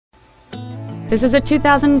This is a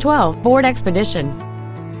 2012 Ford Expedition.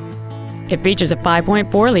 It features a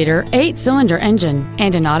 5.4-liter, 8-cylinder engine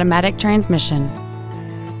and an automatic transmission.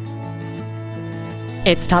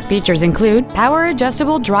 Its top features include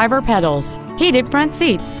power-adjustable driver pedals, heated front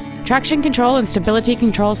seats, traction control and stability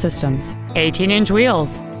control systems, 18-inch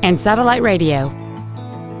wheels, and satellite radio.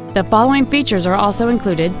 The following features are also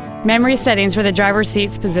included: memory settings for the driver's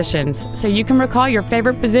seat's positions, so you can recall your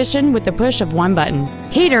favorite position with the push of one button,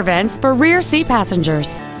 heater vents for rear seat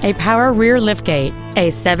passengers, a power rear liftgate, a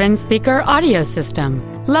 7-speaker audio system,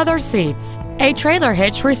 leather seats, a trailer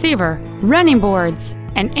hitch receiver, running boards,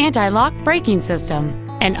 an anti-lock braking system,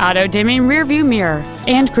 an auto-dimming rearview mirror,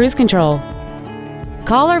 and cruise control.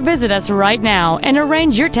 Call or visit us right now and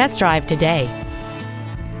arrange your test drive today.